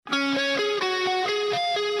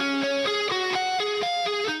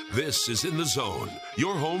This is In the Zone,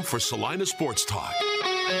 your home for Salina Sports Talk.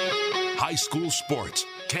 High school sports,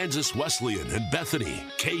 Kansas Wesleyan and Bethany,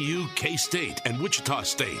 KU, K-State, and Wichita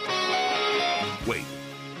State. Wait,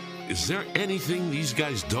 is there anything these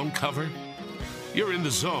guys don't cover? You're in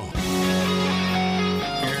the zone.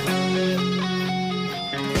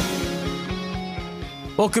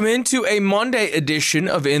 Welcome into a Monday edition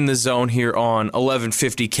of In the Zone here on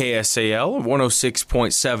 1150 KSAL,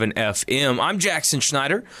 106.7 FM. I'm Jackson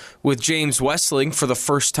Schneider with James Westling for the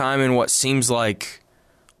first time in what seems like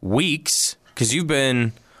weeks, because you've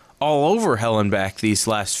been all over hell and back these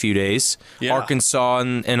last few days. Yeah. Arkansas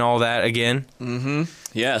and all that again. Mm-hmm.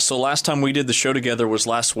 Yeah, so last time we did the show together was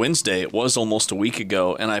last Wednesday. It was almost a week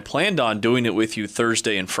ago, and I planned on doing it with you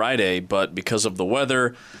Thursday and Friday, but because of the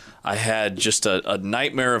weather, I had just a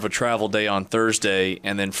nightmare of a travel day on Thursday,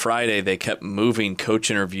 and then Friday they kept moving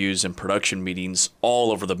coach interviews and production meetings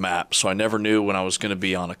all over the map, so I never knew when I was going to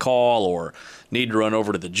be on a call or need to run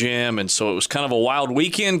over to the gym, and so it was kind of a wild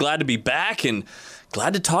weekend. Glad to be back and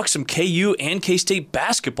glad to talk some KU and K-State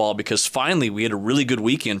basketball because finally we had a really good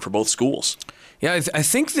weekend for both schools. Yeah, I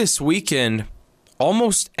think this weekend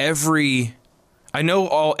almost every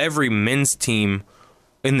men's team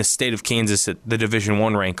in the state of Kansas at the Division I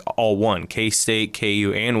rank all won. K-State,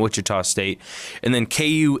 KU, and Wichita State. And then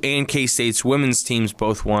KU and K-State's women's teams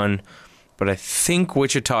both won. But I think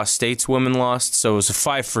Wichita State's women lost, so it was a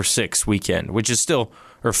 5-for-6 weekend, which is still,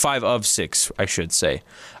 or 5 of 6, I should say.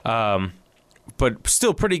 But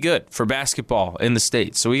still pretty good for basketball in the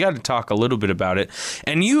state. So we got to talk a little bit about it.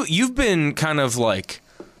 And you've been kind of like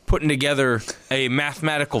putting together a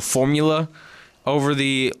mathematical formula over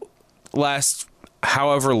the last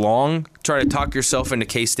however long, try to talk yourself into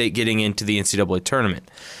K-State getting into the NCAA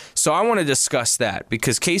tournament. So I want to discuss that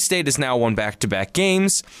because K-State has now won back-to-back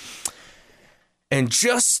games. And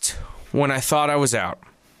just when I thought I was out,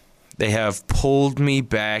 they have pulled me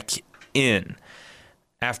back in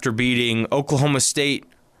after beating Oklahoma State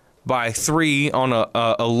by 3 on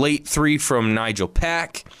a late 3 from Nigel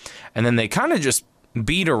Pack. And then they kind of just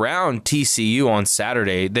beat around TCU on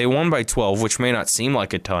Saturday. They won by 12, which may not seem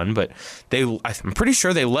like a ton, but I'm pretty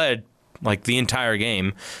sure they led like the entire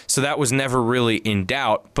game. So that was never really in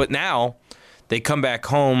doubt. But now they come back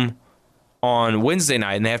home on Wednesday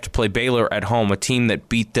night and they have to play Baylor at home, a team that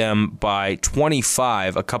beat them by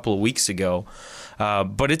 25 a couple of weeks ago.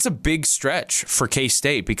 But it's a big stretch for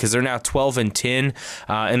K-State because they're now 12-10,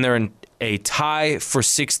 and they're in a tie for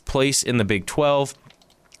 6th place in the Big 12.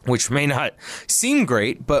 Which may not seem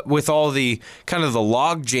great, but with all the kind of the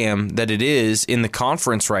log jam that it is in the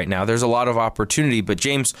conference right now, there's a lot of opportunity. But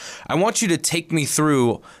James, I want you to take me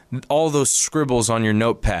through all those scribbles on your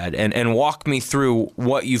notepad and walk me through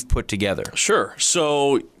what you've put together. Sure.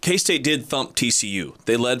 So K-State did thump TCU.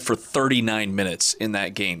 They led for 39 minutes in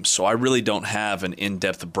that game. So I really don't have an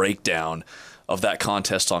in-depth breakdown of that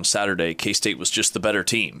contest on Saturday. K-State was just the better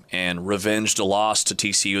team and revenged a loss to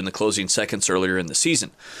TCU in the closing seconds earlier in the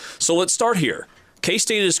season. So let's start here.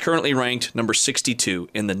 K-State is currently ranked number 62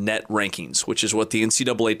 in the net rankings, which is what the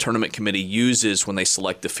NCAA Tournament Committee uses when they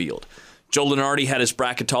select the field. Joe Lunardi had his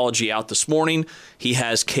bracketology out this morning. He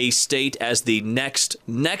has K-State as the next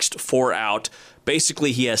 4 out.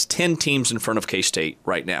 Basically, he has 10 teams in front of K-State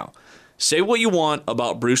right now. Say what you want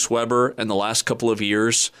about Bruce Weber in the last couple of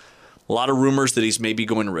years. A lot of rumors that he's maybe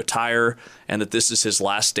going to retire and that this is his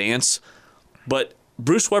last dance. But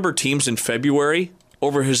Bruce Weber teams in February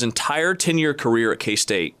over his entire 10-year career at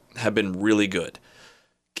K-State have been really good.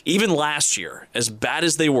 Even last year, as bad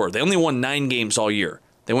as they were, they only won 9 games all year.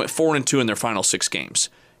 They went 4-2 in their final 6 games.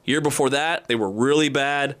 Year before that, they were really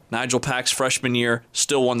bad. Nigel Pack's freshman year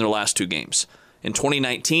still won their last 2 games. In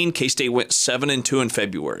 2019, K-State went 7-2 in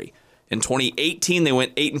February. In 2018, they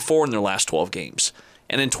went 8-4 in their last 12 games.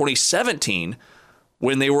 And in 2017,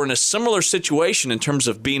 when they were in a similar situation in terms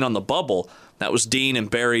of being on the bubble, that was Dean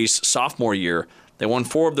and Barry's sophomore year, they won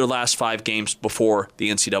 4 of their last 5 games before the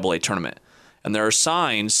NCAA tournament. And there are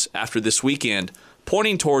signs after this weekend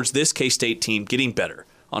pointing towards this K-State team getting better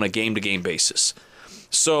on a game-to-game basis.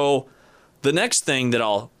 So the next thing that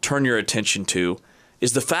I'll turn your attention to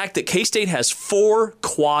is the fact that K-State has 4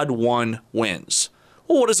 Quad 1 wins.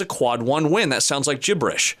 Well, what is a Quad 1 win? That sounds like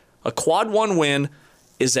gibberish. A Quad 1 win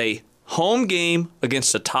is a home game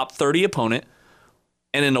against a top 30 opponent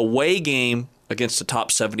and an away game against a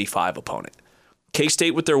top 75 opponent.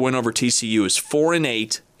 K-State with their win over TCU is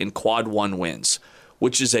 4-8 in Quad 1 wins,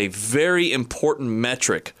 which is a very important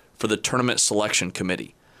metric for the tournament selection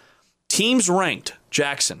committee. Teams ranked,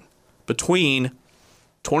 Jackson, between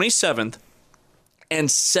 27th and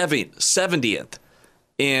 70th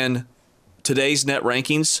in today's net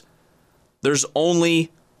rankings, there's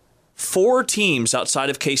only 4 teams outside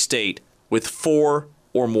of K-State with 4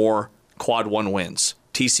 or more quad 1 wins.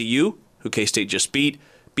 TCU, who K-State just beat.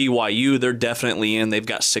 BYU, they're definitely in. They've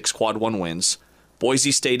got 6 quad 1 wins.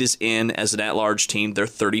 Boise State is in as an at-large team. They're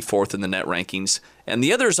 34th in the net rankings. And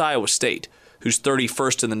the other is Iowa State, who's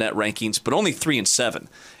 31st in the net rankings, but only 3-7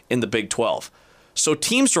 in the Big 12. So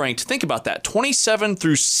teams ranked, think about that, 27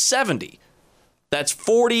 through 70. That's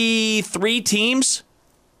 43 teams,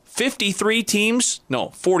 53 teams, no,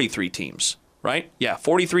 43 teams, right? Yeah,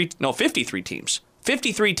 53 teams.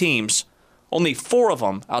 53 teams, only 4 of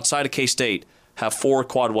them outside of K-State have 4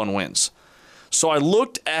 quad 1 wins. So I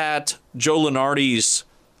looked at Joe Lunardi's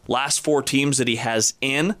last 4 teams that he has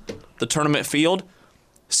in the tournament field.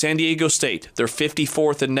 San Diego State, they're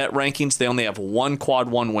 54th in net rankings. They only have 1 quad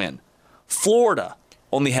 1 win. Florida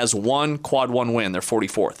only has 1 quad 1 win. They're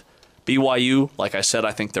 44th. BYU, like I said,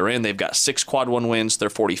 I think they're in. They've got 6 quad 1 wins. They're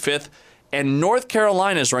 45th. And North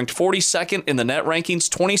Carolina is ranked 42nd in the net rankings,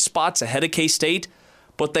 20 spots ahead of K-State,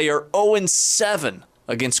 but they are 0-7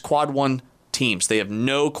 against quad 1 teams. They have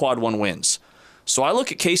no quad 1 wins. So I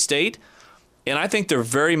look at K-State, and I think they're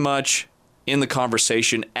very much in the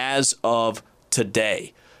conversation as of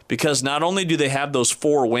today, because not only do they have those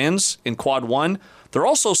 4 wins in quad 1, they're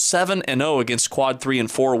also 7-0 against quad 3 and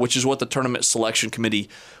 4, which is what the tournament selection committee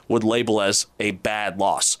would label as a bad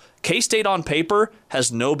loss. K-State on paper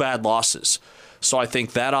has no bad losses, so I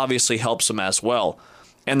think that obviously helps them as well.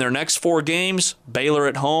 And their next 4 games, Baylor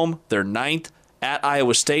at home, they're 9th. At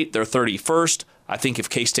Iowa State, they're 31st. I think if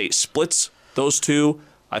K-State splits those 2,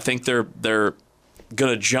 I think they're going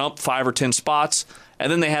to jump 5 or 10 spots.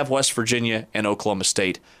 And then they have West Virginia and Oklahoma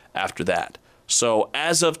State after that. So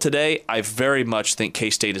as of today, I very much think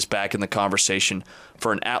K-State is back in the conversation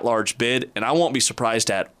for an at-large bid, and I won't be surprised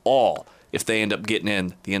at all if they end up getting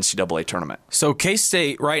in the NCAA tournament. So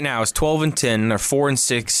K-State right now is 12-10. They're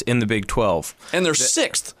 4-6 in the Big 12. And they're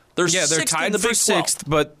 6th. They're tied for 6th,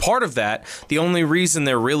 but part of that, the only reason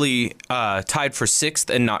they're really tied for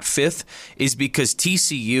 6th and not 5th is because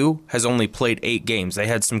TCU has only played 8 games. They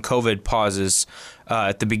had some COVID pauses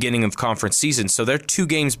at the beginning of conference season, so they're 2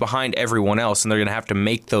 games behind everyone else, and they're going to have to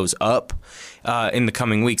make those up in the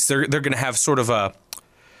coming weeks. They're going to have sort of an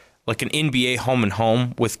NBA home and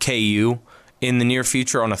home with KU in the near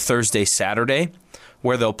future on a Thursday, Saturday,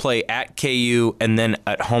 where they'll play at KU and then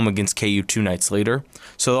at home against KU 2 nights later.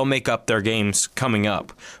 So they'll make up their games coming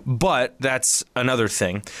up. But that's another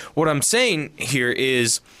thing. What I'm saying here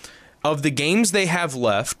is, of the games they have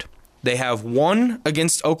left, they have 1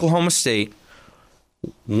 against Oklahoma State,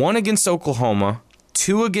 1 against Oklahoma,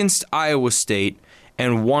 2 against Iowa State,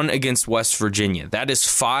 and 1 against West Virginia. That is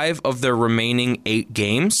 5 of their remaining 8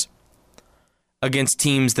 games against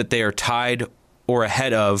teams that they are tied or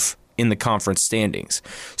ahead of in the conference standings.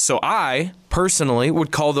 So I personally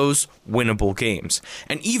would call those winnable games.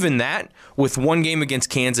 And even that, with 1 game against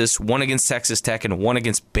Kansas, 1 against Texas Tech, and 1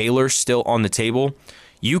 against Baylor still on the table,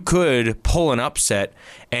 you could pull an upset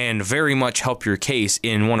and very much help your case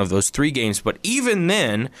in one of those 3 games. But even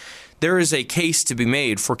then, there is a case to be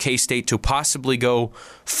made for K-State to possibly go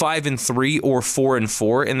 5-3 or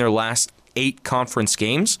 4-4 in their last 8 conference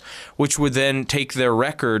games, which would then take their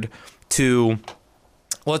record to,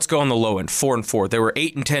 let's go on the low end, 4-4. They were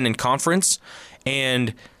 8-10 in conference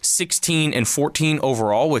and 16-14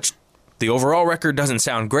 overall, which the overall record doesn't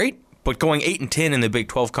sound great, but going 8-10 in the Big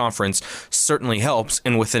 12 conference certainly helps.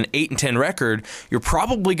 And with an 8-10 record, you're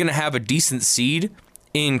probably going to have a decent seed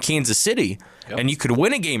in Kansas City, and you could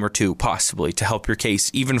win a game or 2 possibly to help your case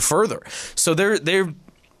even further. So they're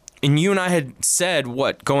and you and I had said,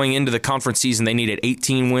 going into the conference season, they needed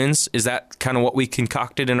 18 wins. Is that kind of what we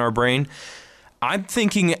concocted in our brain? I'm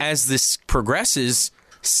thinking as this progresses,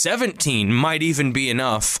 17 might even be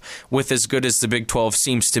enough, with as good as the Big 12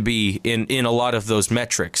 seems to be in a lot of those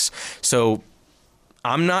metrics. So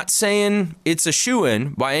I'm not saying it's a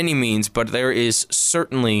shoo-in by any means, but there is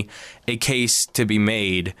certainly a case to be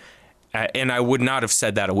made. And I would not have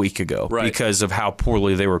said that a week ago because of how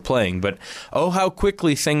poorly they were playing. But, how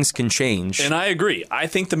quickly things can change. And I agree. I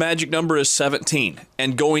think the magic number is 17.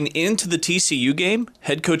 And going into the TCU game,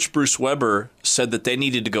 head coach Bruce Weber said that they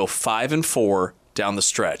needed to go 5-4 down the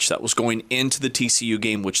stretch. That was going into the TCU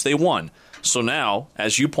game, which they won. So now,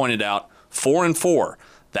 as you pointed out, 4-4.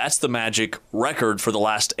 That's the magic record for the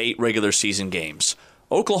last 8 regular season games.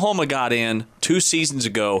 Oklahoma got in 2 seasons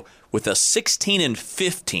ago with a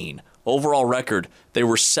 16-15 overall record. They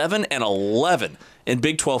were 7-11 in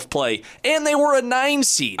Big 12 play, and they were a 9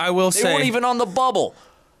 seed. I will say they weren't even on the bubble.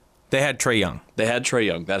 They had Trae Young.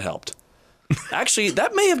 That helped. Actually,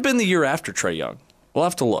 that may have been the year after Trae Young. We'll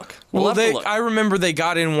have to look. I remember they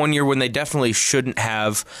got in one year when they definitely shouldn't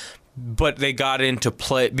have, but they got into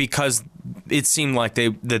play because it seemed like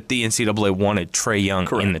that the NCAA wanted Trae Young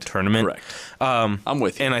in the tournament. Correct. I'm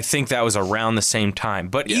with you. And I think that was around the same time.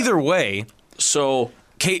 But either way, so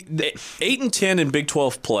 8-10 in Big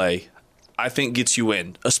 12 play, I think gets you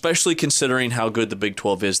in, especially considering how good the Big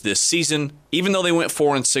 12 is this season. Even though they went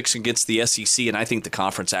 4-6 against the SEC, and I think the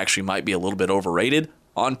conference actually might be a little bit overrated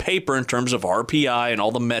on paper in terms of RPI and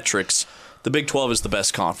all the metrics. The Big 12 is the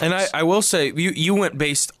best conference. And I will say, you went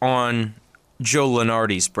based on Joe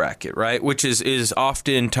Lunardi's bracket, right? Which is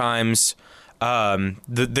oftentimes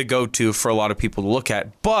the go-to for a lot of people to look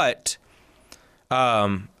at. But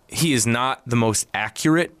he is not the most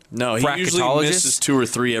accurate bracketologist. He usually misses 2 or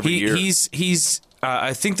 3 every year. He's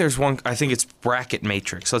I think there's one, I think it's Bracket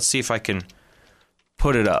Matrix. Let's see if I can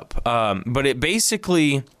put it up. But it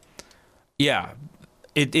basically,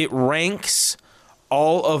 it ranks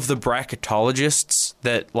all of the bracketologists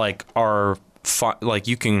that are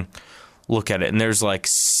you can look at it, and there's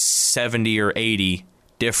 70 or 80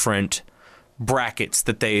 different brackets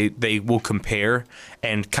that they will compare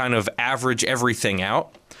and kind of average everything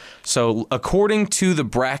out. So according to the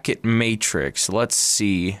Bracket Matrix, let's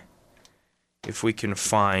see if we can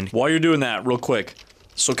find. While you're doing that, real quick.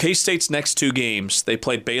 So K-State's next 2 games, they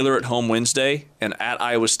played Baylor at home Wednesday and at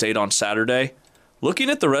Iowa State on Saturday.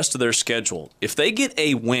 Looking at the rest of their schedule, if they get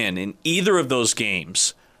a win in either of those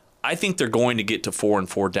games, I think they're going to get to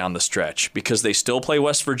 4-4 down the stretch because they still play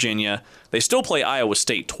West Virginia. They still play Iowa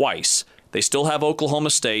State twice. They still have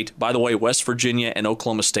Oklahoma State. By the way, West Virginia and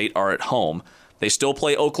Oklahoma State are at home. They still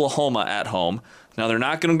play Oklahoma at home. Now, they're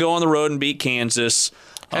not going to go on the road and beat Kansas.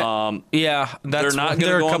 They're not going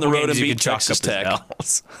to go on the road and beat Texas Tech.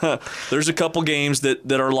 There's a couple games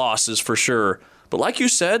that are losses for sure. But like you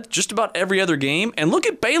said, just about every other game. And look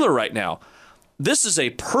at Baylor right now. This is a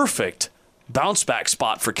perfect bounce back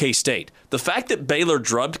spot for K-State. The fact that Baylor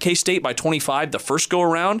drubbed K-State by 25 the first go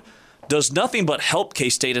around does nothing but help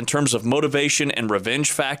K-State in terms of motivation and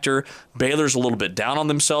revenge factor. Baylor's a little bit down on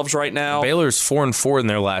themselves right now. Baylor's 4-4 in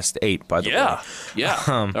their last 8, by the way. Yeah.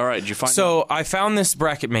 All right, did you find So I found this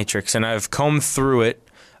bracket matrix, and I've combed through it.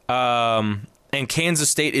 And Kansas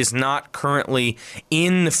State is not currently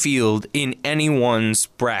in the field in anyone's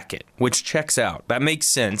bracket, which checks out. That makes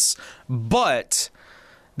sense. But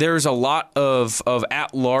there's a lot of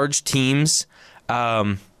at-large teams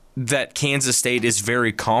that Kansas State is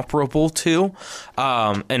very comparable to,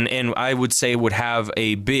 and I would say would have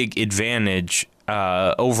a big advantage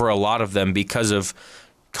over a lot of them because of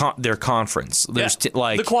their conference. There's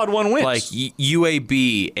the quad 1 wins, like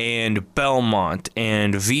UAB and Belmont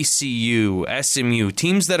and VCU, SMU,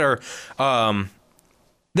 teams that are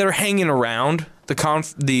hanging around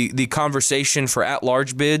the conversation for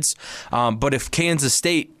at-large bids. But if Kansas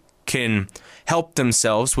State can help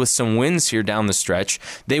themselves with some wins here down the stretch,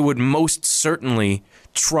 they would most certainly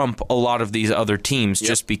trump a lot of these other teams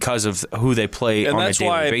just because of who they play on a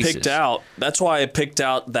daily basis. That's why I picked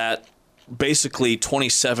out that basically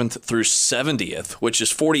 27th through 70th, which is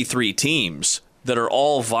 43 teams that are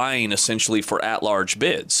all vying essentially for at-large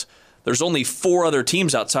bids. There's only 4 other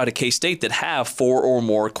teams outside of K-State that have 4 or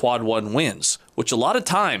more quad 1 wins, which a lot of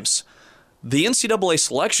times the NCAA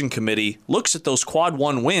selection committee looks at those quad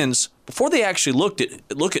 1 wins before they actually look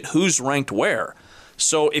at who's ranked where.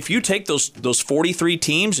 So if you take those 43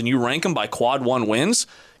 teams and you rank them by quad 1 wins,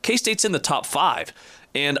 K-State's in the top 5.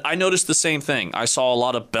 And I noticed the same thing. I saw a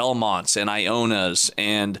lot of Belmonts and Ionas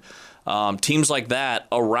and teams like that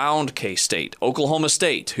around K-State. Oklahoma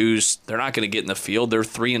State, they're not going to get in the field. They're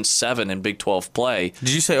 3-7 in Big 12 play. Did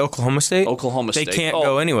you say Oklahoma State? Oklahoma State. They can't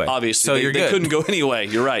go anyway. Obviously, so they couldn't go anyway.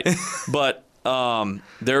 You're right. But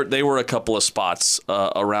they were a couple of spots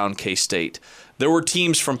around K-State. There were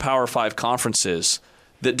teams from Power 5 conferences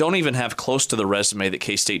that don't even have close to the resume that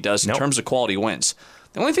K-State does in terms of quality wins.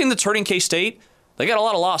 The only thing that's hurting K-State, they got a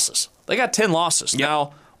lot of losses. They got 10 losses. Yep.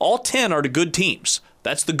 Now, all 10 are to good teams.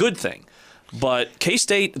 That's the good thing. But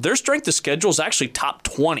K-State, their strength of schedule is actually top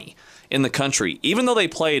 20 in the country. Even though they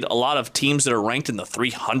played a lot of teams that are ranked in the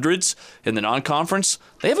 300s in the non-conference,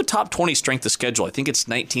 they have a top 20 strength of schedule. I think it's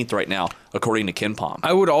 19th right now, according to KenPom.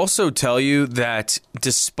 I would also tell you that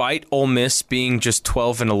despite Ole Miss being just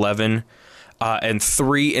 12-11 and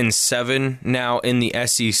 3-7 now in the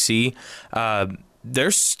SEC,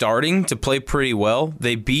 they're starting to play pretty well.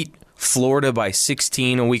 They beat Florida by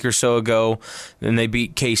 16 a week or so ago. Then they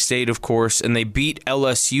beat K-State, of course, and they beat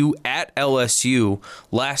LSU at LSU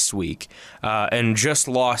last week and just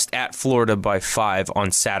lost at Florida by 5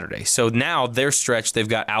 on Saturday. So now their stretch, they've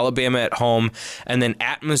got Alabama at home and then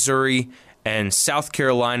at Missouri and South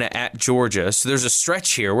Carolina at Georgia. So there's a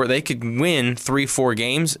stretch here where they could win 3-4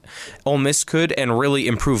 games, Ole Miss could, and really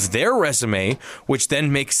improve their resume, which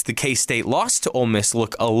then makes the K-State loss to Ole Miss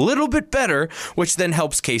look a little bit better, which then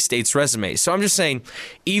helps K-State's resume. So I'm just saying,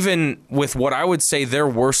 even with what I would say their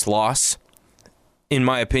worst loss, in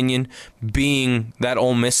my opinion, being that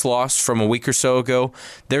Ole Miss loss from a week or so ago,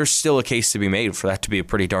 there's still a case to be made for that to be a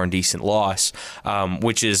pretty darn decent loss,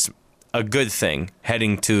 which is a good thing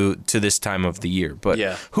heading to this time of the year. But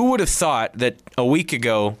Who would have thought that a week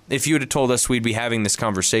ago, if you would have told us we'd be having this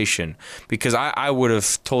conversation, because I would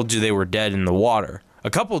have told you they were dead in the water. A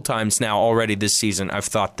couple of times now already this season I've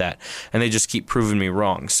thought that, and they just keep proving me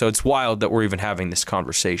wrong. So it's wild that we're even having this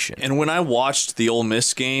conversation. And when I watched the Ole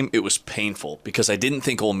Miss game, it was painful because I didn't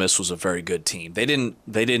think Ole Miss was a very good team. They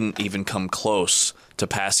didn't even come close to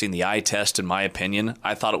passing the eye test, in my opinion.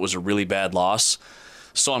 I thought it was a really bad loss.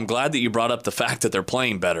 So I'm glad that you brought up the fact that they're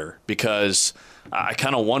playing better, because I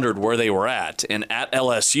kind of wondered where they were at. And at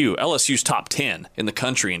LSU, LSU's top 10 in the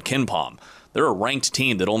country in KenPom. They're a ranked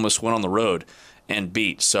team that almost went on the road and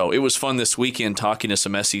beat. So it was fun this weekend talking to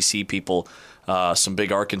some SEC people, some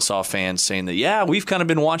big Arkansas fans saying that, we've kind of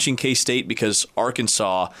been watching K-State because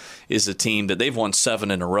Arkansas is a team that they've won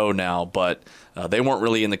 7 in a row now, but they weren't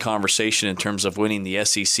really in the conversation in terms of winning the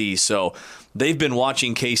SEC. So they've been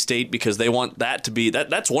watching K-State because they want that to be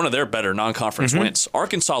that's one of their better non-conference wins.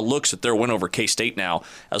 Arkansas looks at their win over K-State now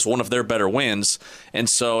as one of their better wins. And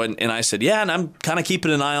so, and I said, and I'm kind of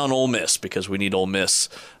keeping an eye on Ole Miss because we need Ole Miss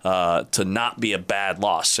to not be a bad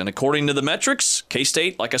loss. And according to the metrics,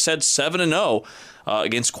 K-State, like I said, 7-0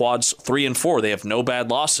 against quads 3 and 4. They have no bad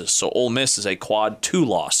losses. So Ole Miss is a quad 2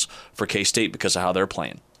 loss for K-State because of how they're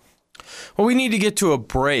playing. Well, we need to get to a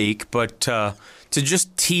break, but to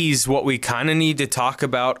just tease what we kind of need to talk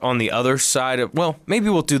about on the other side of, well, maybe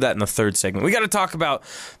we'll do that in the third segment. We got to talk about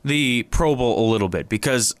the Pro Bowl a little bit,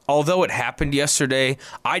 because although it happened yesterday,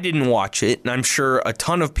 I didn't watch it, and I'm sure a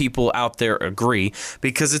ton of people out there agree,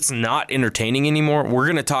 because it's not entertaining anymore. We're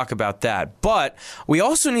going to talk about that, but we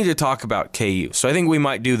also need to talk about KU. So I think we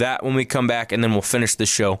might do that when we come back, and then we'll finish the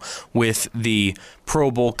show with the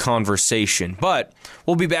Pro Bowl conversation. But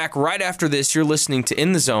we'll be back right after this. You're listening to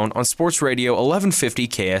In the Zone on Sports Radio 1150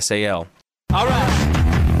 KSAL. All right.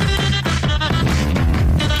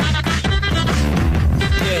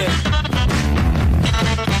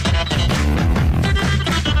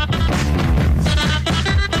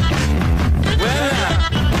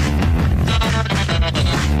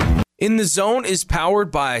 In the Zone is powered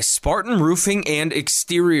by Spartan Roofing and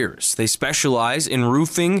Exteriors. They specialize in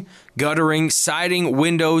roofing, guttering, siding,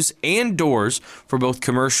 windows, and doors for both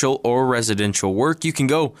commercial or residential work. You can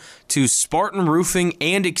go to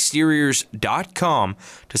SpartanRoofingandExteriors.com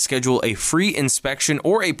to schedule a free inspection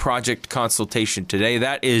or a project consultation today.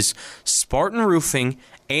 That is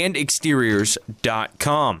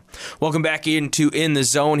SpartanRoofingandExteriors.com. Welcome back into In the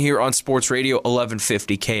Zone here on Sports Radio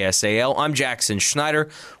 1150 KSAL. I'm Jackson Schneider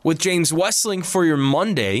with James Westling for your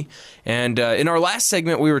Monday. And in our last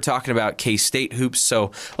segment, we were talking about K-State hoops.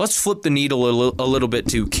 So let's flip the needle a little bit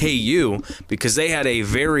to KU, because they had a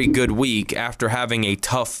very good week after having a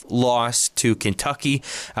tough loss to Kentucky.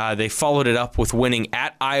 They followed it up with winning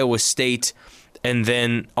at Iowa State, and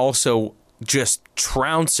then also just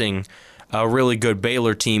trouncing a really good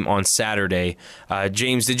Baylor team on Saturday.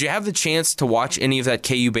 James, did you have the chance to watch any of that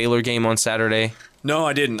KU-Baylor game on Saturday? No,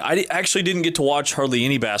 I didn't. I actually didn't get to watch hardly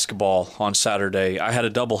any basketball on Saturday. I had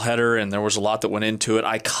a doubleheader, and there was a lot that went into it.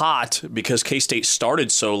 I caught, because K-State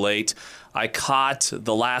started so late, I caught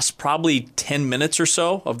the last probably 10 minutes or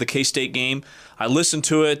so of the K-State game. I listened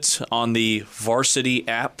to it on the Varsity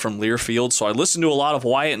app from Learfield, so I listened to a lot of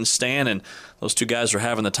Wyatt and Stan, and those two guys are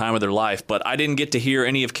having the time of their life. But I didn't get to hear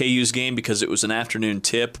any of KU's game because it was an afternoon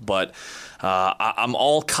tip, but I'm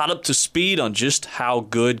all caught up to speed on just how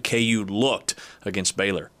good KU looked against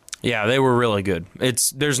Baylor. Yeah, they were really good.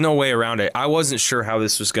 There's no way around it. I wasn't sure how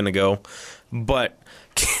this was going to go, but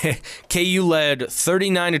KU led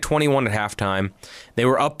 39-21 at halftime. They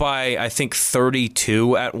were up by, I think,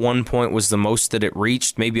 32 at one point was the most that it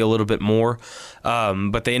reached, maybe a little bit more.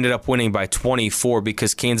 But they ended up winning by 24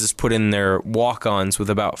 because Kansas put in their walk-ons with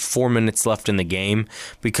about 4 minutes left in the game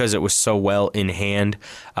because it was so well in hand.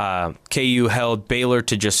 KU held Baylor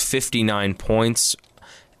to just 59 points,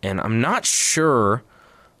 and I'm not sure,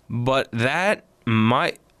 but that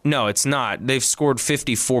might... No, it's not. They've scored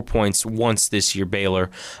 54 points once this year, Baylor,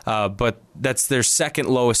 but that's their second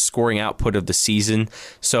lowest scoring output of the season.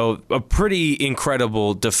 So a pretty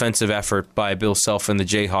incredible defensive effort by Bill Self and the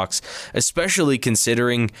Jayhawks, especially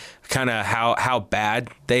considering kind of how bad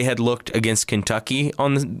they had looked against Kentucky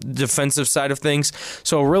on the defensive side of things.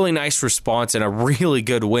 So a really nice response and a really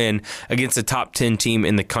good win against a top 10 team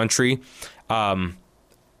in the country.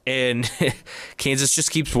 And Kansas just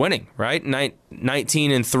keeps winning, right?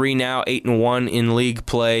 19-3 now, 8-1 in league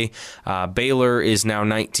play. Baylor is now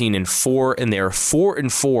 19-4, and they are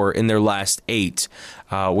 4-4 in their last 8,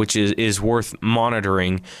 which is worth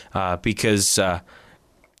monitoring because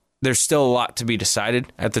there's still a lot to be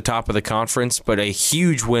decided at the top of the conference, but a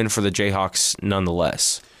huge win for the Jayhawks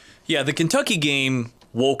nonetheless. Yeah, the Kentucky game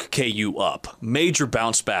woke KU up. Major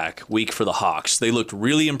bounce back week for the Hawks. They looked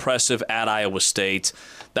really impressive at Iowa State.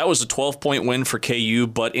 That was a 12-point win for KU,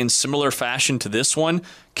 but in similar fashion to this one,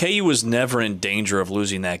 KU was never in danger of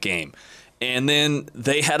losing that game. And then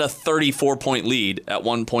they had a 34-point lead at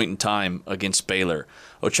one point in time against Baylor.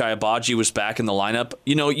 Ochai Agbaji was back in the lineup.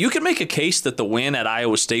 You know, you can make a case that the win at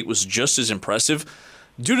Iowa State was just as impressive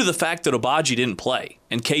due to the fact that Agbaji didn't play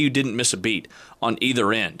and KU didn't miss a beat on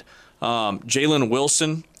either end. Jalen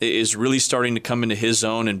Wilson is really starting to come into his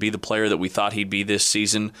own and be the player that we thought he'd be this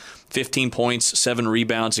season. 15 points, 7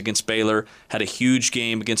 rebounds against Baylor, had a huge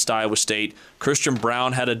game against Iowa State. Christian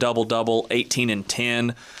Brown had a double-double,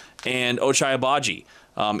 18-10. And Ochai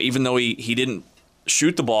Agbaji, even though he didn't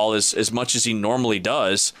shoot the ball as much as he normally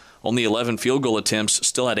does, only 11 field goal attempts,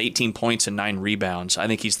 still had 18 points and 9 rebounds. I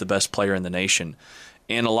think he's the best player in the nation.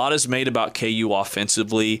 And a lot is made about KU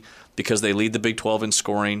offensively because they lead the Big 12 in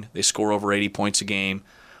scoring. They score over 80 points a game.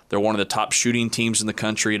 They're one of the top shooting teams in the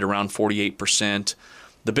country at around 48%.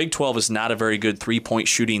 The Big 12 is not a very good three-point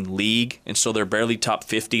shooting league, and so they're barely top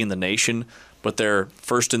 50 in the nation, but they're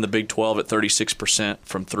first in the Big 12 at 36%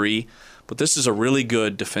 from three. But this is a really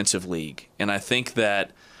good defensive league, and I think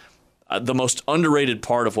that the most underrated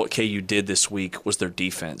part of what KU did this week was their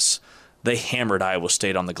defense. They hammered Iowa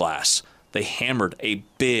State on the glass. They hammered a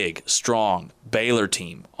big, strong Baylor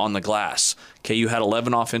team on the glass. KU had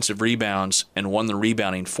 11 offensive rebounds and won the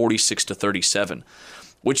rebounding 46-37,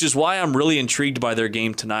 which is why I'm really intrigued by their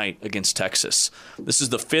game tonight against Texas. This is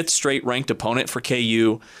the 5th straight ranked opponent for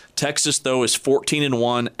KU. Texas, though, is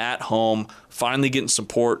 14-1 at home, finally getting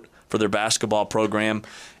support for their basketball program.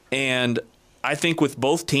 And I think with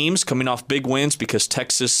both teams coming off big wins because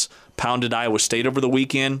Texas pounded Iowa State over the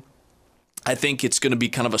weekend, I think it's going to be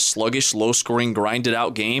kind of a sluggish, low-scoring,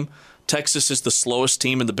 grinded-out game. Texas is the slowest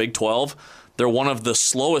team in the Big 12. They're one of the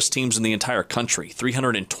slowest teams in the entire country,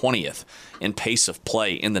 320th in pace of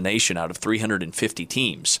play in the nation out of 350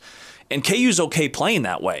 teams. And KU's okay playing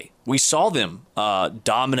that way. We saw them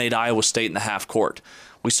dominate Iowa State in the half court.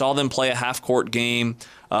 We saw them play a half-court game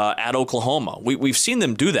at Oklahoma. We've seen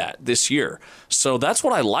them do that this year. So that's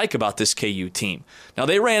what I like about this KU team. Now,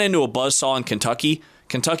 they ran into a buzzsaw in Kentucky.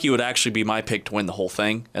 Kentucky would actually be my pick to win the whole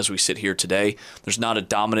thing as we sit here today. There's not a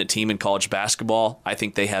dominant team in college basketball. I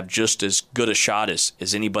think they have just as good a shot as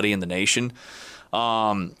anybody in the nation.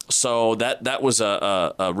 So that was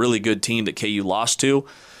a really good team that KU lost to.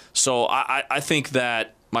 So I think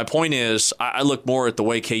that my point is I look more at the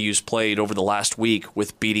way KU's played over the last week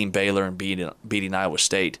with beating Baylor and beating Iowa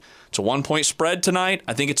State. It's a 1-point spread tonight.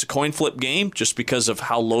 I think it's a coin flip game just because of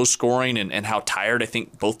how low scoring and how tired I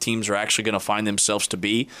think both teams are actually going to find themselves to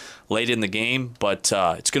be late in the game. But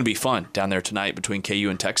it's going to be fun down there tonight between KU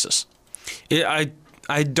and Texas.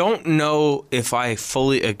 I don't know if I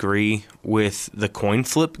fully agree with the coin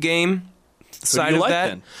flip game side of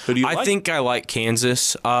that. Who do you like? I think I like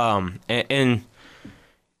Kansas. And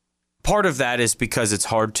part of that is because it's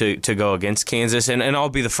hard to go against Kansas, and I'll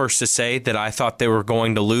be the first to say that I thought they were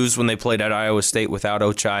going to lose when they played at Iowa State without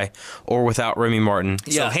Ochai or without Remy Martin.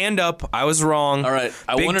 Yeah. So hand up, I was wrong. All right,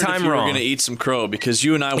 I wondered if you were going to eat some crow because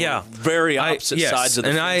you and I were very opposite sides of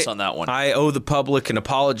the fence on that one. I owe the public an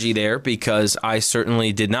apology there because I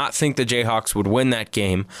certainly did not think the Jayhawks would win that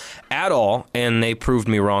game at all, and they proved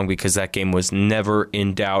me wrong because that game was never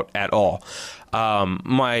in doubt at all.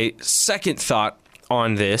 My second thought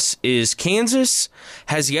on this is Kansas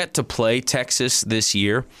has yet to play Texas this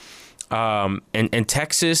year, and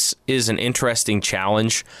Texas is an interesting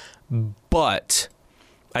challenge, but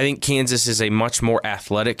I think Kansas is a much more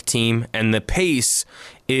athletic team, and the pace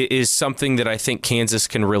is something that I think Kansas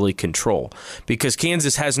can really control, because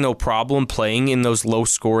Kansas has no problem playing in those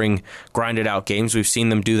low-scoring, grinded-out games. We've seen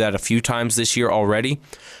them do that a few times this year already,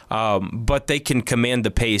 but they can command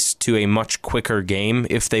the pace to a much quicker game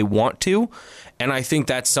if they want to, and I think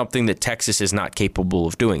that's something that Texas is not capable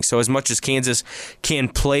of doing. So as much as Kansas can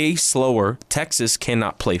play slower, Texas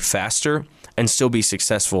cannot play faster and still be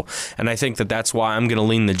successful. And I think that that's why I'm going to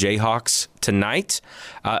lean the Jayhawks tonight.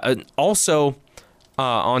 Also,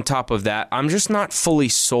 on top of that, I'm just not fully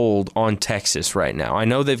sold on Texas right now. I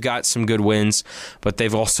know they've got some good wins, but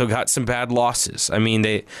they've also got some bad losses. I mean,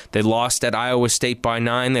 they lost at Iowa State by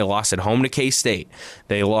 9. They lost at home to K-State.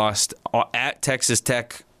 They lost at Texas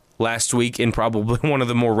Tech last week in probably one of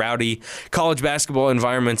the more rowdy college basketball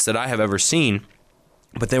environments that I have ever seen.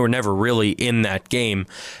 But they were never really in that game.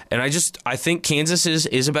 And I think Kansas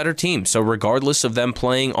is a better team. So regardless of them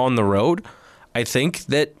playing on the road, I think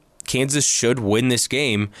that Kansas should win this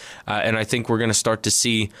game. And I think we're going to start to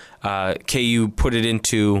see KU put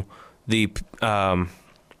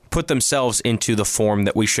themselves into the form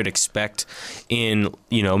that we should expect in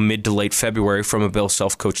mid to late February from a Bill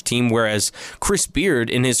Self-coached team, whereas Chris Beard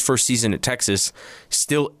in his first season at Texas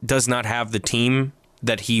still does not have the team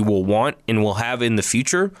that he will want and will have in the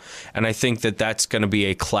future. And I think that that's going to be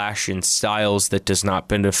a clash in styles that does not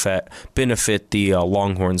benefit the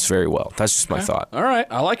Longhorns very well. That's just my thought. All right.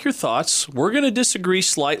 I like your thoughts. We're going to disagree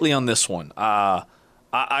slightly on this one.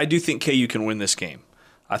 I do think KU can win this game.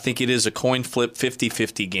 I think it is a coin flip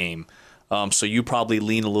 50-50 game. So you probably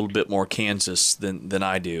lean a little bit more Kansas than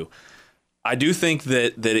I do. I do think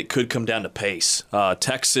that it could come down to pace.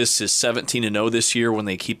 Texas is 17-0 this year when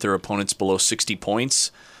they keep their opponents below 60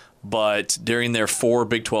 points. But during their 4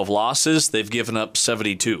 Big 12 losses, they've given up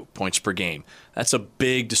 72 points per game. That's a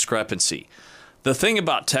big discrepancy. The thing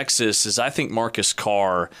about Texas is I think Marcus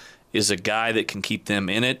Carr is a guy that can keep them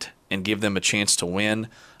in it and give them a chance to win.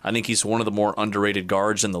 I think he's one of the more underrated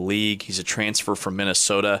guards in the league. He's a transfer from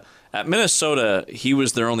Minnesota. At Minnesota, he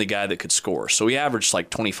was their only guy that could score, so he averaged like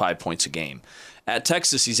 25 points a game. At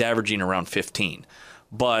Texas, he's averaging around 15.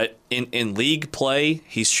 But in league play,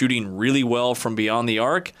 he's shooting really well from beyond the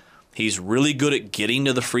arc. He's really good at getting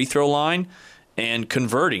to the free throw line and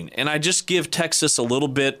converting. And I just give Texas a little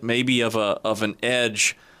bit maybe of an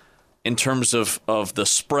edge in terms of the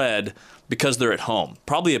spread because they're at home.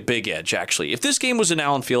 Probably a big edge, actually. If this game was in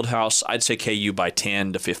Allen Fieldhouse, I'd say KU by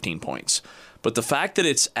 10 to 15 points. But the fact that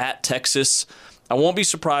it's at Texas, I won't be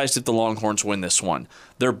surprised if the Longhorns win this one.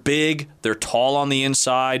 They're big, they're tall on the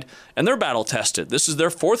inside, and they're battle-tested. This is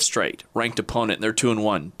their 4th straight ranked opponent, and they're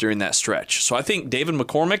 2-1 during that stretch. So I think David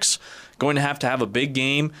McCormick's going to have a big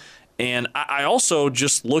game. And I also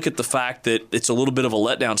just look at the fact that it's a little bit of a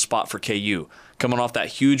letdown spot for KU. Coming off that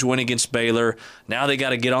huge win against Baylor. Now they got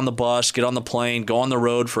to get on the bus, get on the plane, go on the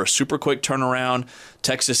road for a super quick turnaround.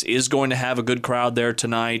 Texas is going to have a good crowd there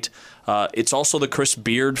tonight. It's also the Chris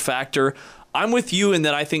Beard factor. I'm with you in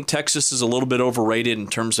that I think Texas is a little bit overrated in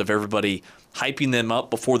terms of everybody hyping them up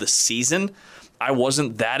before the season. I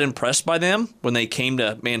wasn't that impressed by them when they came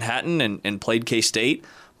to Manhattan and played K-State.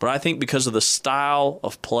 But I think because of the style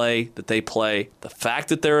of play that they play, the fact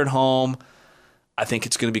that they're at home, I think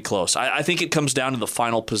it's going to be close. I think it comes down to the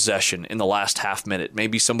final possession in the last half minute.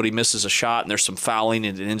 Maybe somebody misses a shot and there's some fouling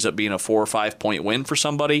and it ends up being a 4 or 5 point win for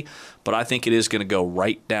somebody. But I think it is going to go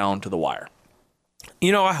right down to the wire.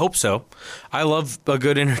 I hope so. I love a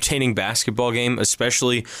good, entertaining basketball game,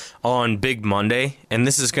 especially on Big Monday. And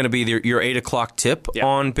this is going to be your 8 o'clock tip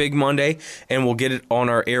on Big Monday. And we'll get it on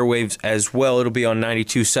our airwaves as well. It'll be on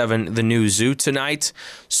 92.7 The New Zoo tonight.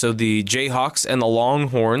 So the Jayhawks and the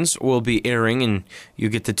Longhorns will be airing, and you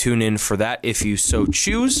get to tune in for that if you so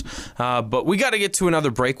choose. But we got to get to another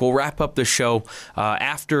break. We'll wrap up the show.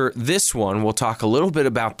 After this one, we'll talk a little bit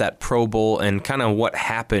about that Pro Bowl and kind of what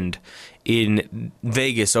happened in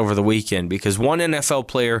Vegas over the weekend, because one NFL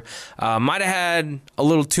player might have had a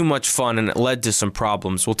little too much fun and it led to some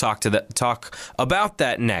problems. We'll talk about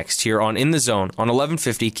that next here on In the Zone on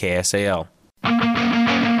 1150 KSAL.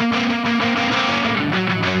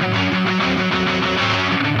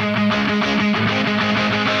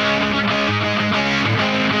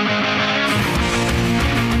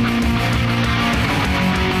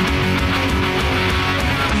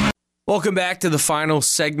 Welcome back to the final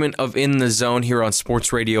segment of In the Zone here on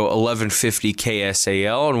Sports Radio 1150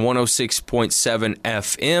 KSAL and 106.7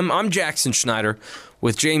 FM. I'm Jackson Schneider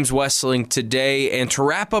with James Wessling today, and to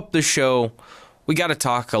wrap up the show, we got to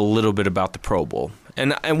talk a little bit about the Pro Bowl.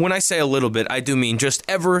 And when I say a little bit, I do mean just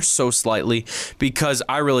ever so slightly, because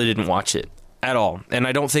I really didn't watch it. at all. And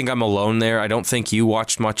I don't think I'm alone there. I don't think you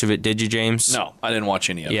watched much of it, did you, James? No, I didn't watch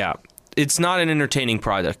any of it. Yeah. It's not an entertaining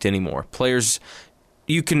product anymore. Players,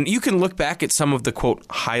 you can look back at some of the, quote,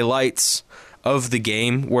 highlights of the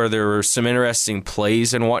game where there were some interesting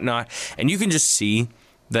plays and whatnot, and you can just see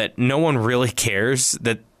that no one really cares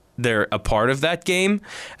that they're a part of that game,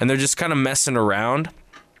 and they're just kind of messing around.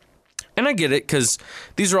 And I get it, because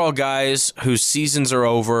these are all guys whose seasons are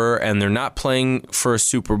over, and they're not playing for a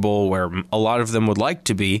Super Bowl where a lot of them would like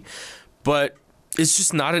to be, but it's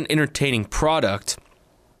just not an entertaining product.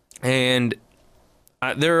 And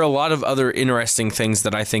there are a lot of other interesting things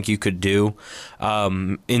that I think you could do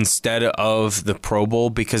instead of the Pro Bowl,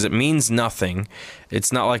 because it means nothing.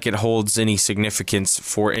 It's not like it holds any significance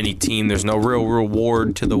for any team. There's no real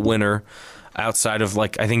reward to the winner outside of,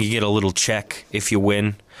 like, I think you get a little check if you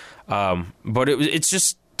win. But it's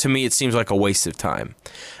just, to me, it seems like a waste of time.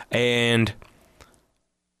 And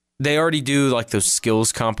they already do like those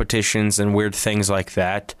skills competitions and weird things like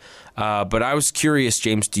that. But I was curious,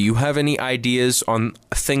 James, do you have any ideas on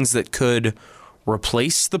things that could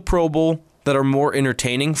replace the Pro Bowl that are more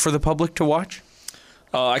entertaining for the public to watch?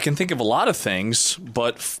 I can think of a lot of things,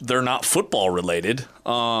 but they're not football related.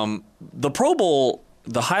 The Pro Bowl,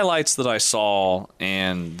 the highlights that I saw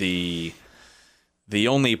and the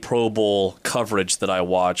only Pro Bowl coverage that I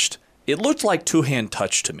watched, it looked like two-hand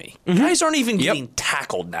touch to me. Mm-hmm. Guys aren't even getting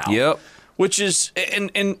tackled now. Yep. Which is,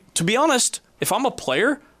 and to be honest, if I'm a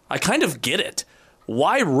player, I kind of get it.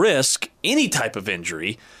 Why risk any type of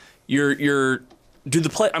injury? I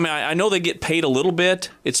know they get paid a little bit.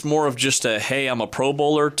 It's more of just a, hey, I'm a Pro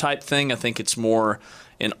Bowler type thing. I think it's more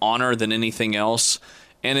an honor than anything else.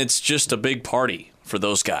 And it's just a big party for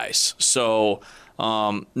those guys. So,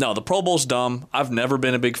 no, the Pro Bowl's dumb. I've never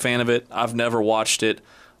been a big fan of it. I've never watched it.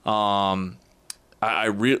 Didn't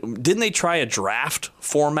they try a draft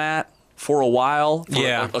format for a while? For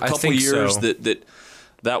a couple of years. So.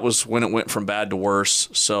 That was when it went from bad to worse.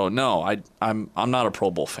 So no, I'm not a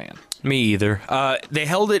Pro Bowl fan. Me either. They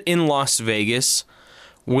held it in Las Vegas,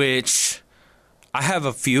 which I have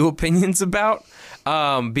a few opinions about.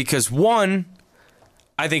 Because one,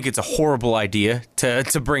 I think it's a horrible idea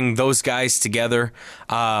to bring those guys together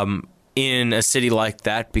in a city like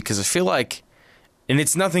that, because I feel like, and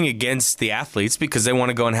it's nothing against the athletes because they want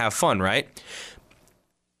to go and have fun, right?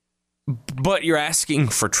 But you're asking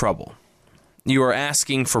for trouble. You are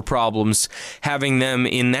asking for problems, having them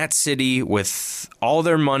in that city with all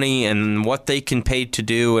their money and what they can pay to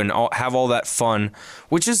do and have all that fun,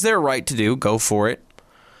 which is their right to do. Go for it.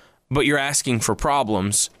 But you're asking for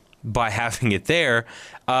problems by having it there.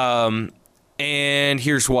 And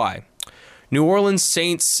here's why. New Orleans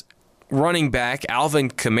Saints running back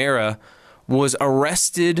Alvin Kamara was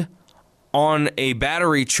arrested on a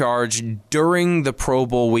battery charge during the Pro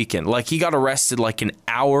Bowl weekend. Like, he got arrested like an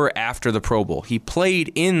hour after the Pro Bowl. He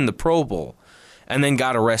played in the Pro Bowl and then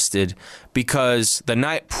got arrested because the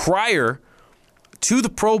night prior to the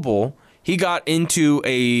Pro Bowl, he got into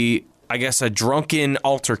a drunken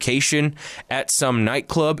altercation at some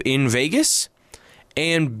nightclub in Vegas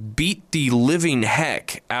and beat the living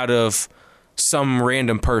heck out of some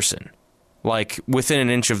random person. Like, within an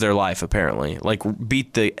inch of their life, apparently. Like,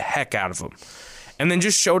 beat the heck out of them. And then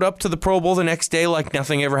just showed up to the Pro Bowl the next day like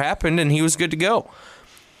nothing ever happened, and he was good to go.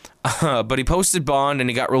 But he posted bond, and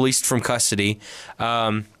he got released from custody.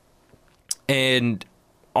 And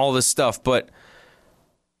all this stuff. But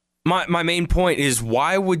my main point is,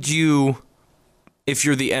 why would you, if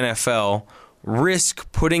you're the NFL,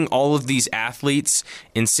 risk putting all of these athletes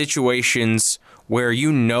in situations where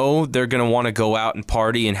you know they're going to want to go out and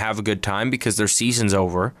party and have a good time because their season's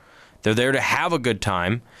over? They're there to have a good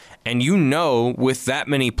time. And you know, with that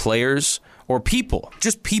many players or people,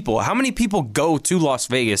 just people, how many people go to Las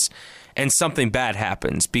Vegas and something bad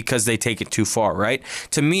happens because they take it too far, right?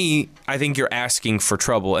 To me, I think you're asking for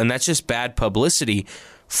trouble. And that's just bad publicity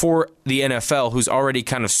for the NFL, who's already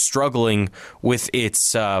kind of struggling with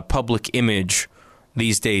its public image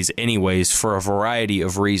these days anyways, for a variety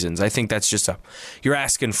of reasons. I think that's just you're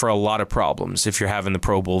asking for a lot of problems if you're having the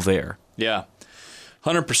Pro Bowl there. Yeah,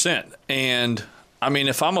 100%. And I mean,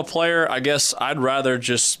 if I'm a player, I guess I'd rather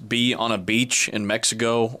just be on a beach in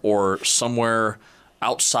Mexico or somewhere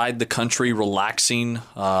outside the country relaxing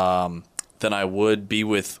than I would be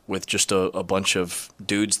with just a bunch of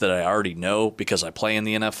dudes that I already know because I play in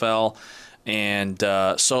the NFL. And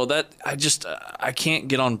so that I can't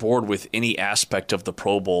get on board with any aspect of the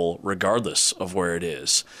Pro Bowl regardless of where it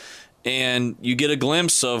is. And you get a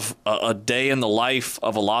glimpse of a day in the life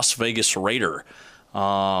of a Las Vegas Raider.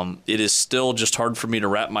 It is still just hard for me to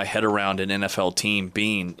wrap my head around an NFL team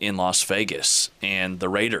being in Las Vegas and the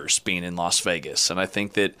Raiders being in Las Vegas. And I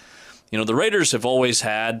think that, the Raiders have always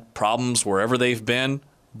had problems wherever they've been,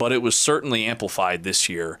 but it was certainly amplified this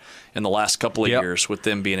year in the last couple of years with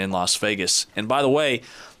them being in Las Vegas. And by the way,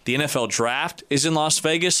 the NFL draft is in Las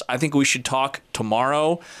Vegas. I think we should talk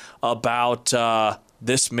tomorrow about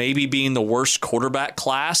this maybe being the worst quarterback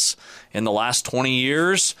class in the last 20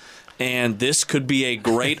 years. And this could be a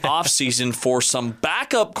great offseason for some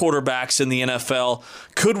backup quarterbacks in the NFL.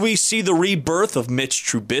 Could we see the rebirth of Mitch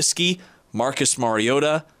Trubisky, Marcus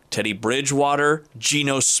Mariota, Teddy Bridgewater,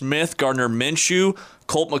 Geno Smith, Gardner Minshew,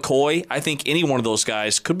 Colt McCoy? I think any one of those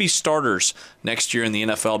guys could be starters next year in the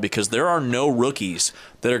NFL because there are no rookies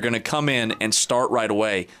that are going to come in and start right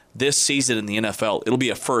away this season in the NFL. It'll be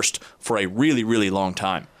a first for a really, really long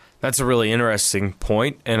time. That's a really interesting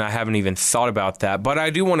point, and I haven't even thought about that. But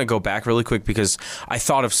I do want to go back really quick because I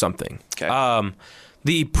thought of something. Okay.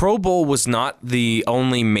 The Pro Bowl was not the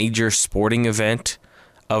only major sporting event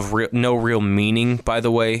of no real meaning, by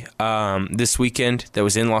the way, this weekend that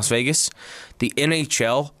was in Las Vegas. The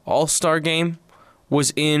NHL All-Star Game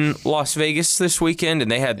was in Las Vegas this weekend, and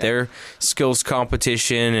they had their skills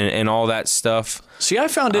competition and all that stuff. See, I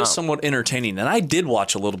found it somewhat entertaining, and I did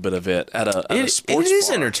watch a little bit of it at a sports It is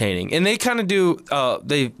bar. entertaining, and they kind of do.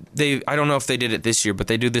 They I don't know if they did it this year, but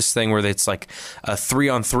they do this thing where it's like a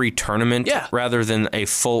 3-on-3 tournament rather than a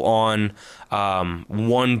full-on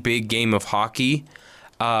one big game of hockey.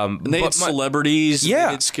 And they had celebrities.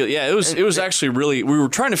 Yeah. It was actually really, we were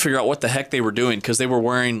trying to figure out what the heck they were doing because they were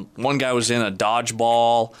wearing, one guy was in a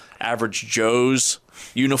dodgeball, Average Joe's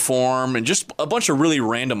uniform, and just a bunch of really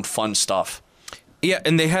random fun stuff. Yeah,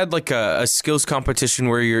 and they had like a skills competition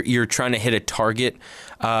where you're trying to hit a target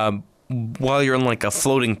while you're on like a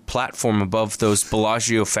floating platform above those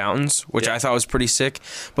Bellagio fountains, which I thought was pretty sick.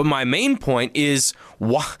 But my main point is,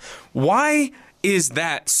 why is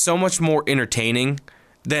that so much more entertaining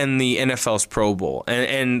than the NFL's Pro Bowl?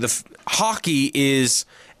 And the hockey is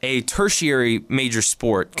a tertiary major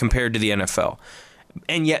sport compared to the NFL.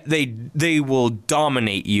 And yet they will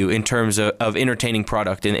dominate you in terms of entertaining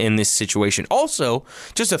product in this situation. Also,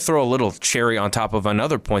 just to throw a little cherry on top of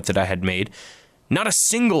another point that I had made, not a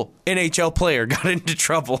single NHL player got into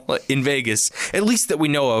trouble in Vegas, at least that we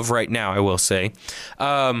know of right now, I will say.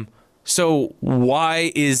 So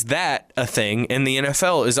why is that a thing and the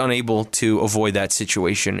NFL is unable to avoid that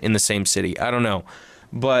situation in the same city? I don't know.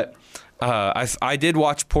 But I did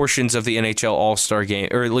watch portions of the NHL All-Star Game,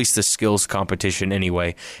 or at least the skills competition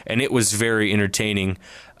anyway, and it was very entertaining,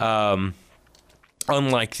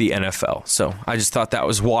 unlike the NFL. So I just thought that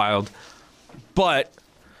was wild. But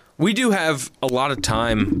we do have a lot of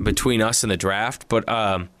time between us and the draft. But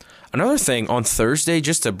another thing, on Thursday,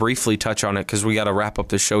 just to briefly touch on it because we got to wrap up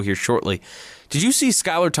the show here shortly. Did you see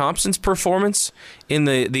Skylar Thompson's performance in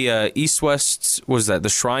the East-West, was that the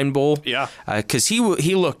Shrine Bowl? Yeah. Because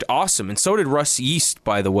he looked awesome, and so did Russ Yeast,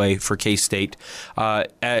 by the way, for K-State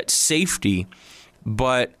at safety.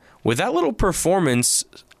 But with that little performance,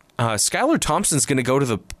 Skylar Thompson's going to go to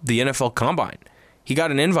the NFL Combine. He got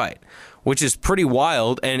an invite, which is pretty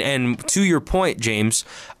wild. And to your point, James,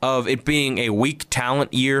 of it being a weak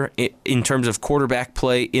talent year in terms of quarterback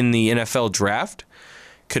play in the NFL draft,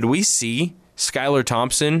 could we see Skylar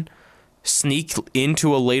Thompson sneak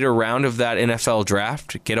into a later round of that NFL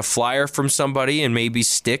draft, get a flyer from somebody, and maybe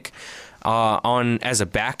stick on as a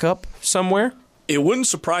backup somewhere? It wouldn't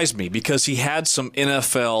surprise me because he had some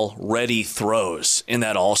NFL-ready throws in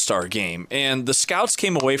that All-Star game. And the scouts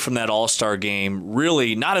came away from that All-Star game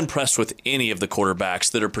really not impressed with any of the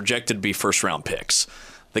quarterbacks that are projected to be first-round picks.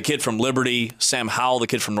 The kid from Liberty, Sam Howell, the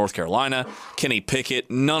kid from North Carolina, Kenny Pickett,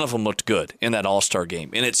 none of them looked good in that All-Star game.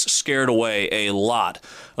 And it's scared away a lot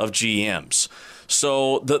of GMs.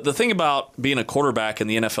 So the thing about being a quarterback in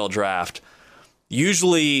the NFL draft,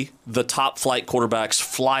 usually the top flight quarterbacks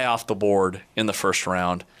fly off the board in the first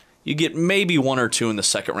round. You get maybe one or two in the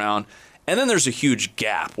second round. And then there's a huge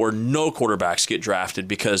gap where no quarterbacks get drafted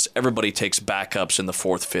because everybody takes backups in the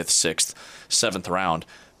 4th, 5th, 6th, 7th round.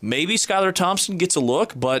 Maybe Skylar Thompson gets a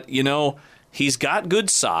look, but, he's got good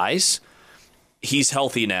size. He's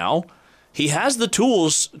healthy now. He has the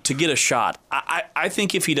tools to get a shot. I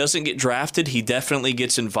think if he doesn't get drafted, he definitely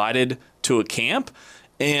gets invited to a camp.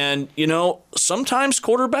 And, sometimes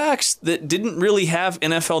quarterbacks that didn't really have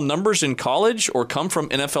NFL numbers in college or come from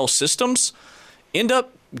NFL systems end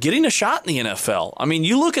up getting a shot in the NFL. I mean,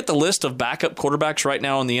 you look at the list of backup quarterbacks right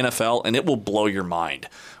now in the NFL, and it will blow your mind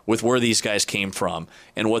with where these guys came from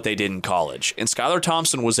and what they did in college. And Skylar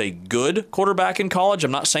Thompson was a good quarterback in college.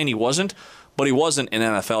 I'm not saying he wasn't, but he wasn't an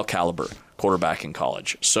NFL caliber quarterback in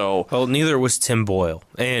college. So Well, neither was Tim Boyle,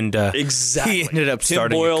 and exactly, he ended up Tim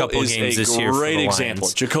starting Boyle a couple is games a this year for great the example.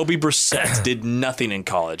 Lions. Jacoby Brissett did nothing in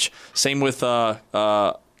college. Same with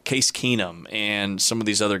Case Keenum and some of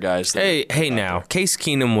these other guys. Hey now, Case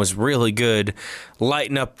Keenum was really good,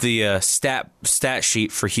 lighting up the stat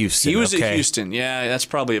sheet for Houston. He was okay? at Houston. Yeah, that's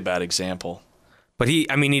probably a bad example. But he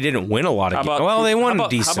didn't win a lot of games. Well, they won a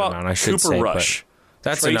decent amount, I should say. Cooper Rush.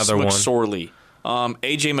 That's Trace another one. McSorley.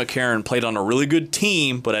 A.J. McCarron played on a really good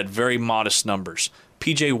team, but had very modest numbers.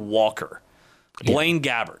 P.J. Walker. Blaine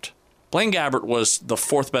Gabbert. Blaine Gabbert was the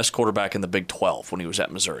fourth best quarterback in the Big 12 when he was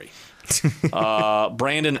at Missouri.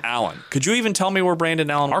 Brandon Allen. Could you even tell me where Brandon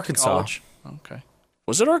Allen went to Arkansas. college? Okay.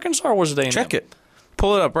 Was it Arkansas or was it A&M? Check it.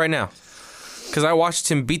 Pull it up right now. Because I watched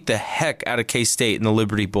him beat the heck out of K-State in the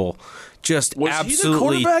Liberty Bowl. Just Was he the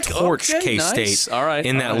absolutely quarterback? torched Okay, K-State nice. All right,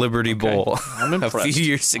 in all that right. Liberty Okay. Bowl I'm impressed. a few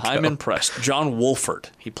years ago. I'm impressed. John Wolford.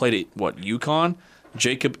 He played at, UConn?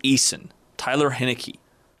 Jacob Eason. Tyler Heineke.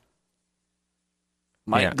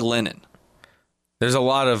 Mike Glennon. There's a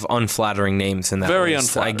lot of unflattering names in that Very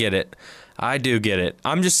list. I unflattering. get it. I do get it.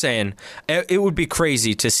 I'm just saying, it would be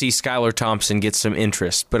crazy to see Skylar Thompson get some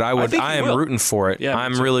interest, but I think he am will. rooting for it. Yeah, me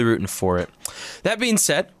I'm too. really rooting for it. That being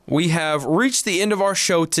said, we have reached the end of our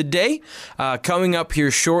show today. Coming up here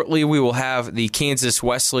shortly, we will have the Kansas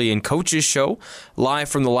Wesleyan Coaches Show live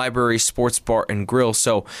from the Library Sports Bar and Grill.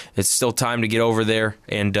 So it's still time to get over there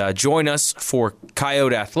and join us for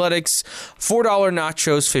Coyote Athletics. $4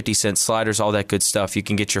 nachos, 50-cent sliders, all that good stuff. You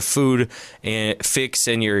can get your food and fix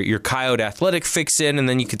and your Coyote Athletic fix in, and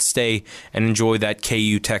then you could stay and enjoy that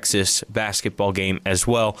KU Texas basketball game as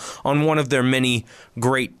well on one of their many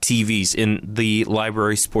great TVs in the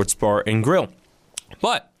Library Sports Bar and Grill.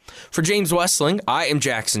 But for James Westling, I am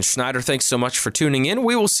Jackson Schneider. Thanks so much for tuning in.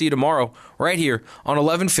 We will see you tomorrow right here on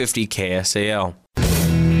 1150 KSAL.